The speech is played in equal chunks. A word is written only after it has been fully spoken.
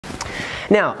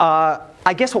Now,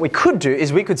 I guess what we could do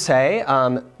is we could say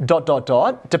dot, dot,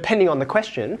 dot, depending on the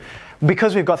question.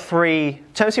 Because we've got 3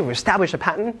 terms here, we've established a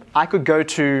pattern, I could go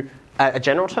to a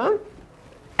general term,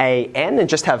 an, and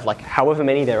just have like however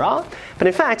many there are. But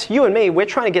in fact, you and me, we're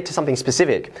trying to get to something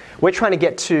specific. We're trying to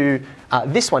get to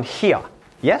this one here.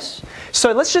 Yes?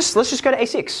 So let's just go to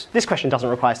A6. This question doesn't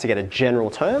require us to get a general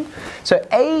term. So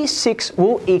A6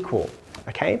 will equal,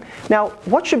 okay? Now,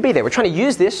 what should be there? We're trying to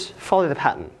use this, follow the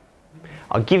pattern.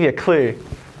 I'll give you a clue.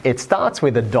 It starts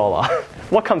with $1.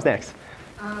 What comes next?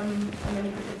 And then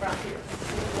you put the brackets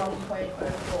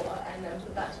 1.04 and then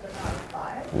put that to the power of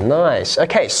 5. Nice.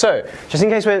 Okay, so just in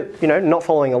case we're not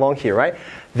following along here, right?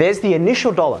 There's the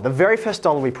initial dollar, the very first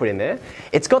dollar we put in there.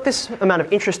 It's got this amount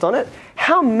of interest on it.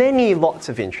 How many lots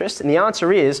of interest? And the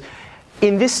answer is,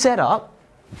 in this setup,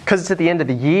 because it's at the end of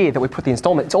the year that we put the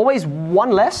installment, it's always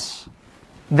 1 less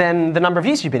than the number of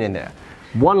years you've been in there.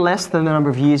 1 less than the number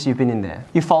of years you've been in there.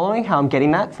 You following how I'm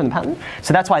getting that from the pattern?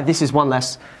 So that's why this is 1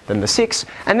 less than the 6.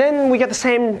 And then we get the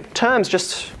same terms,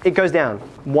 just it goes down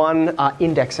 1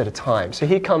 index at a time. So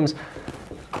here comes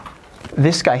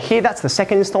this guy here. That's the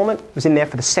second installment. It was in there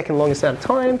for the second longest amount of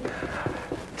time.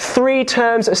 3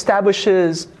 terms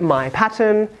establishes my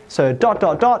pattern. So dot,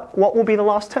 dot, dot. What will be the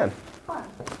last term?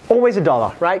 Always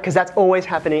 $1, right? Because that's always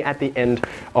happening at the end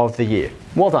of the year.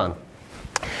 Well done.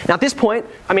 Now at this point,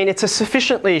 I mean, it's a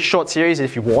sufficiently short series that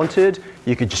if you wanted,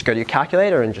 you could just go to your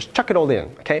calculator and just chuck it all in,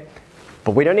 okay?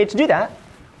 But we don't need to do that.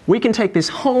 We can take this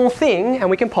whole thing and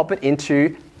we can pop it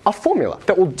into a formula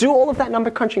that will do all of that number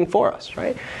crunching for us,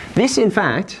 right? This, in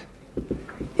fact,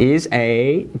 is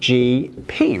a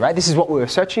GP, right? This is what we were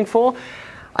searching for.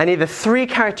 I need the 3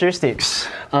 characteristics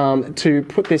to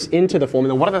put this into the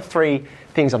formula. What are the 3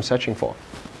 things I'm searching for?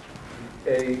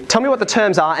 Tell me what the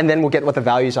terms are, and then we'll get what the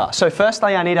values are. So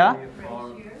firstly, I need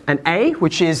an A,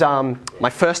 which is my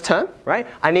first term, right?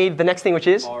 I need the next thing, which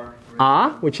is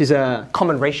R, which is a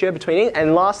common ratio between it.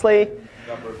 And lastly,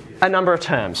 a number of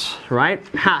terms, right?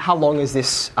 How long is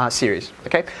this series?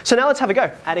 Okay. So now let's have a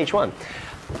go at each one.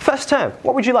 First term.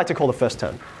 What would you like to call the first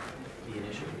term? The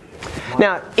initial.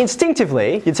 Now,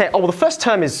 instinctively, you'd say, oh, well, the first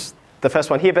term is the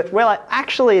first one here, but well,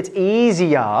 actually it's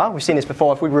easier, we've seen this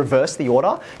before, if we reverse the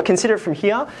order, consider it from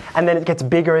here, and then it gets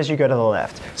bigger as you go to the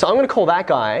left. So I'm going to call that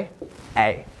guy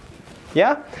A.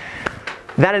 Yeah?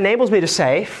 That enables me to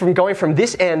say, from going from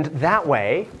this end that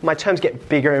way, my terms get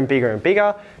bigger and bigger and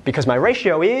bigger, because my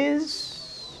ratio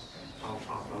is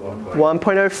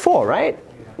 1.04, right?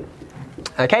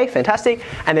 Okay, fantastic.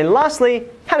 And then lastly,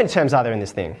 how many terms are there in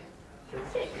this thing?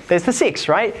 There's the 6,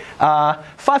 right?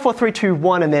 5, 4, 3, 2,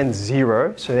 1, and then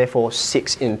 0. So therefore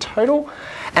 6 in total.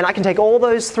 And I can take all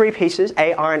those 3 pieces,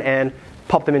 A, R, and N,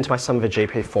 pop them into my sum of a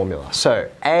GP formula. So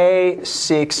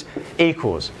A6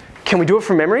 equals. Can we do it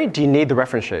from memory? Do you need the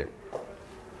reference sheet?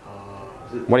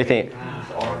 What do you think?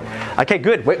 Okay,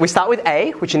 good. We start with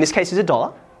A, which in this case is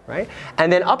 $1, right?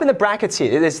 And then up in the brackets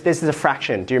here, there's a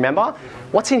fraction. Do you remember?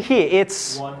 What's in here?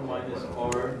 It's 1 minus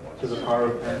R to the power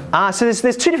of n. So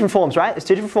there's 2 different forms, right? There's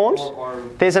 2 different forms.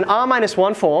 There's an R minus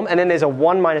 1 form, and then there's a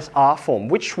 1 minus R form.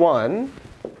 Which one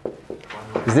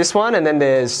is this one? And then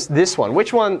there's this one.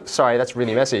 Which one? Sorry, that's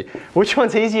really messy. Which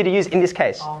one's easier to use in this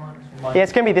case? Yeah,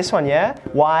 it's going to be this one, yeah?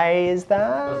 Why is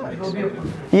that?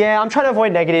 Yeah, I'm trying to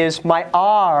avoid negatives. My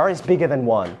R is bigger than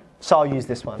 1, so I'll use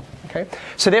this one. Okay.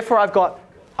 So therefore, I've got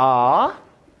R,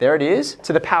 there it is,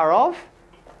 to the power of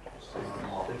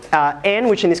n,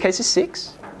 which in this case is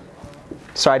 6.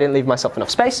 Sorry, I didn't leave myself enough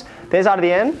space. There's R to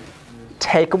the n.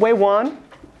 Take away 1,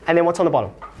 and then what's on the bottom?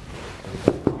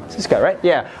 Let's just go, right?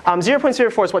 Yeah.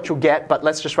 0.04 is what you'll get, but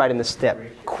let's just write in the step.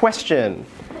 Question.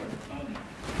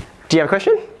 Do you have a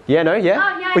question? Yeah, no, yeah?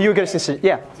 Oh, yeah. Or you were going to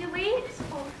yeah. Do we?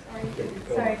 Oh,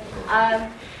 sorry.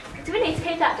 Do we need to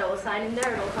keep that $sign in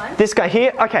there at all times? This guy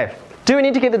here? Okay. Do we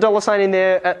need to keep the $sign in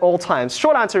there at all times?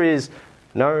 Short answer is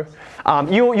no.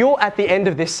 You'll at the end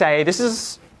of this say, this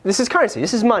is currency,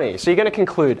 this is money. So you're going to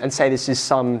conclude and say this is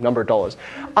some number of dollars.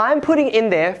 I'm putting in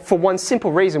there for one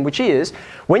simple reason, which is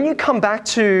when you come back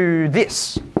to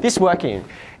this working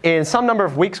in some number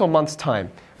of weeks or months' time,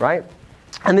 right?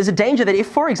 And there's a danger that if,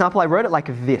 for example, I wrote it like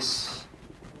this,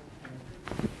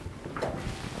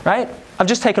 right? I've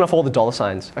just taken off all the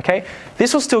 $signs, okay?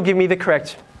 This will still give me the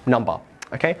correct number,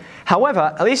 okay?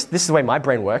 However, at least this is the way my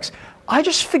brain works, I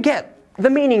just forget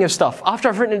the meaning of stuff after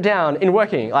I've written it down in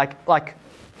working. Like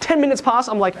 10 minutes pass,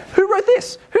 I'm like, who wrote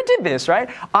this? Who did this, right?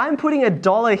 I'm putting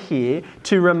 $1 here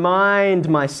to remind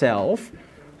myself,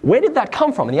 where did that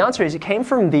come from? And the answer is it came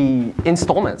from the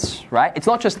installments, right? It's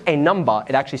not just a number,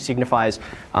 it actually signifies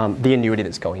the annuity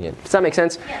that's going in. Does that make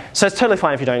sense? Yeah. So it's totally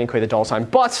fine if you don't include the $sign,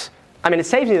 but I mean, it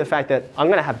saves me the fact that I'm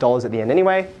going to have dollars at the end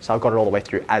anyway, so I've got it all the way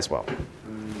through as well.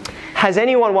 Has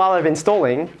anyone, while I've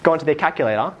installing, gone to their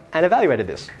calculator and evaluated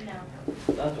this? No.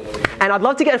 And I'd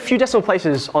love to get a few decimal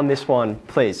places on this one,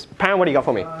 please. Pam, what do you got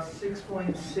for me?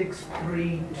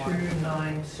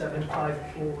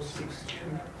 6.63297546.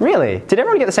 Really? Did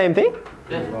everyone get the same thing?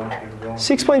 Yes.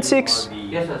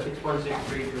 6.6. Yes, sir.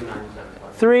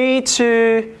 6.632975. 3,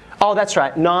 2, oh, that's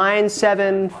right, 9,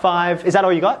 7, 5. Is that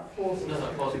all you got?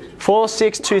 4,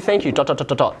 6, 2, thank you, dot, dot, dot,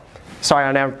 dot, dot. Sorry,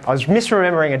 I was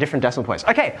misremembering a different decimal place.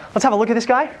 Okay, let's have a look at this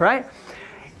guy, right?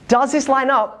 Does this line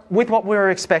up with what we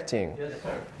were expecting? Yes,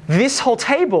 sir. This whole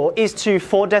table is to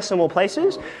 4 decimal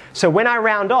places. So when I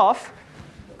round off,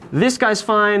 this guy's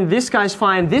fine, this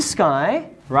guy,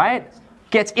 right,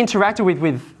 gets interacted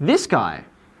with this guy,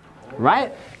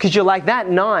 right? Because you're like that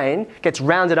 9 gets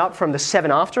rounded up from the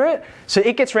 7 after it. So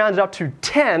it gets rounded up to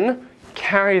 10,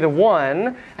 carry the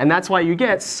 1, and that's why you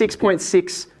get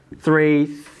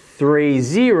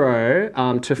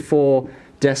 6.6330 to 4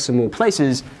 decimal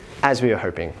places, as we were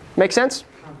hoping. Make sense?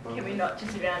 Can we not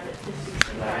just round it to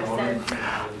 65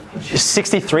 cents?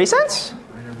 63 cents?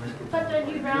 But don't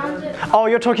you round it? Oh,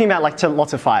 you're talking about like to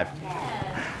lots of 5.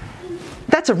 Yeah.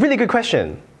 That's a really good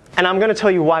question. And I'm going to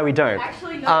tell you why we don't.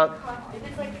 Actually, no. If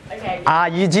it's like, okay.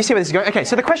 Do you see where this is going? Okay,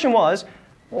 so the question was,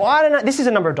 well, I don't know, this is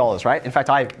a number of dollars, right? In fact,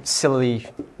 I sillily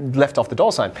left off the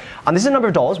dollar sign. This is a number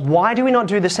of dollars. Why do we not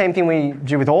do the same thing we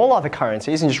do with all other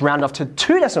currencies and just round off to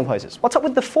 2 decimal places? What's up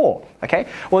with the 4? Okay,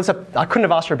 well, I couldn't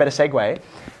have asked for a better segue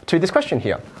to this question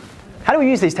here. How do we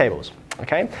use these tables?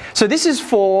 Okay, so this is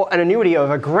for an annuity of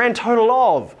a grand total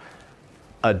of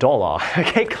 $1.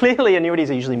 Okay, clearly annuities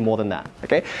are usually more than that.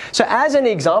 Okay, so as an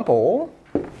example,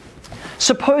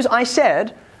 suppose I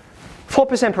said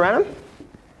 4% per annum.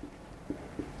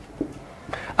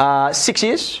 6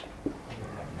 years.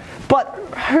 But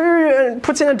who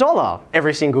puts in $1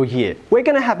 every single year? We're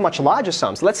going to have much larger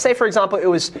sums. Let's say, for example, it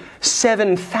was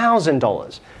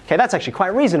 $7,000. Okay, that's actually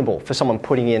quite reasonable for someone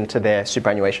putting into their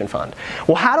superannuation fund.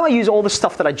 Well, how do I use all the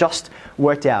stuff that I just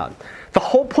worked out? The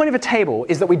whole point of a table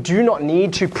is that we do not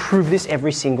need to prove this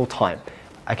every single time.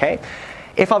 Okay?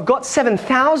 If I've got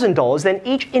 $7,000, then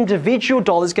each individual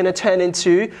dollar is going to turn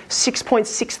into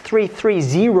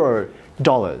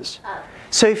 $6.6330.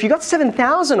 So if you got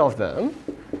 7,000 of them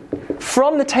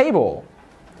from the table,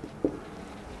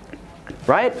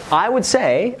 right, I would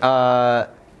say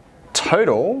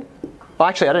total, well,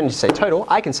 actually I don't need to say total,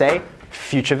 I can say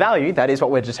future value, that is what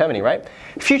we're determining, right?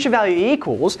 Future value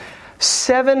equals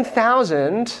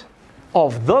 7,000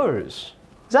 of those.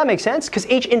 Does that make sense? Because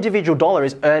each individual dollar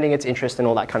is earning its interest and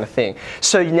all that kind of thing.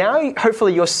 So now,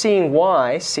 hopefully, you're seeing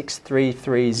why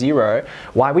 6330,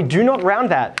 why we do not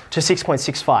round that to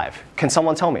 6.65. Can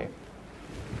someone tell me?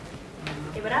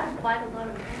 It would have quite a lot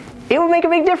of money. It would make a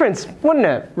big difference, wouldn't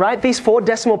it? Right? These 4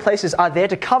 decimal places are there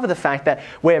to cover the fact that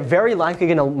we're very likely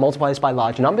going to multiply this by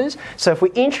large numbers. So if we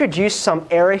introduce some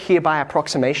error here by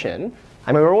approximation,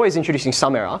 I mean, we're always introducing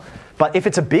some error, but if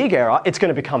it's a big error, it's going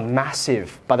to become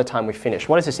massive by the time we finish.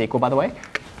 What does this equal, by the way?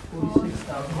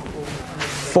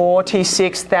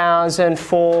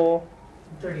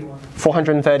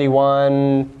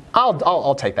 46,431.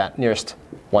 I'll take that, nearest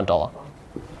 $1.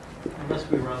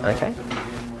 Unless we run Okay.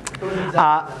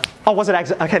 Was it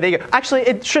okay? There you go. Actually,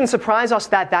 it shouldn't surprise us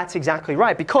that that's exactly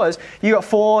right, because you got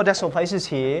 4 decimal places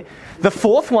here. The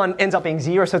 4th one ends up being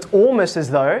 0, so it's almost as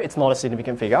though it's not a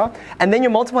significant figure. And then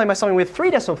you're multiplying by something with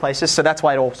 3 decimal places, so that's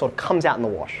why it all sort of comes out in the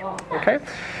wash. Okay.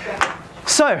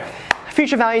 So,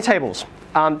 future value tables.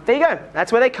 There you go.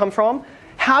 That's where they come from.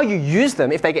 How you use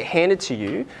them, if they get handed to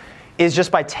you, is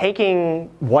just by taking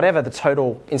whatever the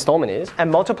total installment is and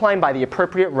multiplying by the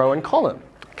appropriate row and column.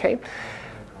 Okay.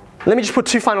 Let me just put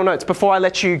 2 final notes before I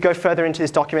let you go further into this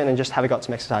document and just have a go at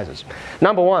some exercises.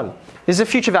 Number 1, this is a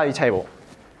future value table.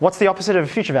 What's the opposite of a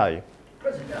future value?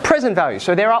 Present value.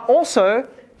 So there are also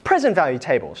present value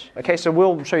tables. Okay, so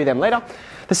we'll show you them later.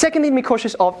 The second thing to be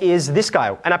cautious of is this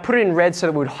guy, and I put it in red so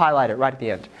that we would highlight it right at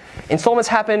the end. Installments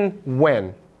happen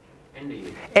when? End of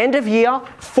year. End of year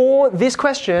for this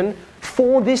question,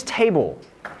 for this table.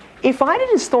 If I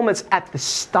did installments at the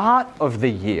start of the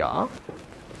year,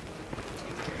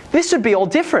 this would be all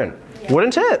different,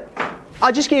 wouldn't it?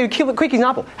 I'll just give you a quick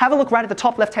example. Have a look right at the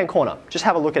top left-hand corner. Just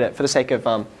have a look at it for the sake of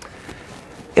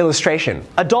illustration.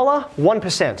 $1,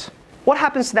 1%. What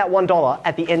happens to that $1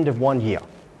 at the end of 1 year?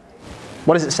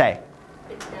 What does it say?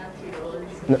 It's down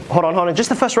 $2. No, hold on. Just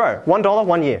the first row. $1,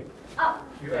 1 year. Oh.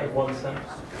 You add 1 cent.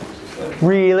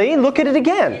 Really? Look at it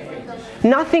again.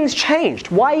 Nothing's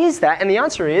changed. Why is that? And the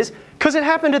answer is Because it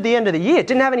happened at the end of the year. It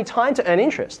didn't have any time to earn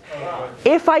interest.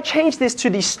 If I change this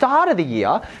to the start of the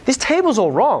year, this table's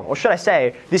all wrong. Or should I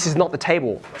say, this is not the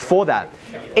table for that.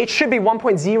 It should be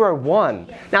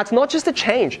 1.01. Now, it's not just a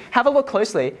change. Have a look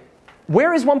closely.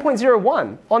 Where is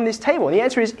 1.01 on this table? And the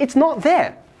answer is, it's not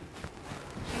there.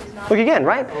 Look again,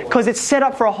 right? Because it's set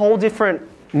up for a whole different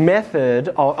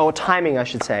method, or timing, I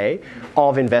should say,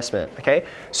 of investment. Okay?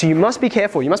 So you must be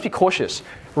careful. You must be cautious.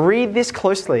 Read this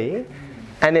closely,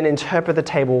 and then interpret the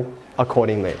table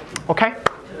accordingly. Okay?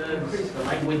 The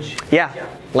language. Yeah,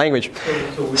 language.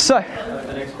 So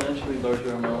An exponentially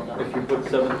larger amount if you put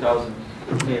 7,000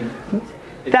 in.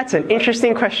 that's an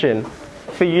interesting question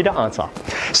for you to answer.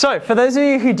 So for those of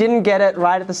you who didn't get it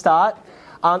right at the start,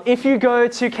 if you go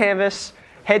to Canvas,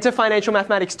 head to Financial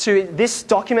Mathematics 2, this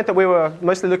document that we were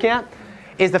mostly looking at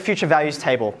is the future values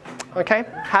table. Okay?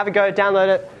 Have a go, download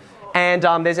it, and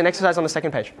there's an exercise on the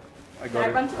second page. I got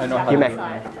it. I know how You to may. do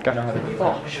it. Go. I know how to do it.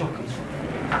 Oh, shocking.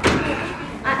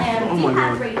 I am. Do you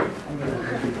have reading? Go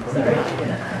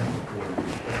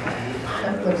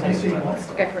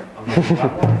for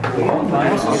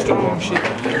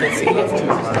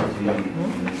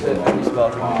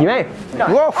it. You may.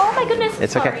 Whoa. Oh my goodness.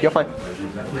 It's okay. You're fine.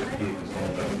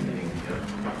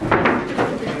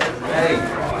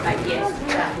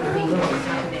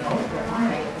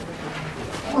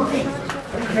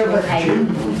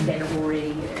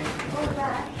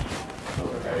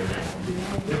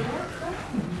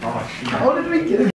 How did we get it?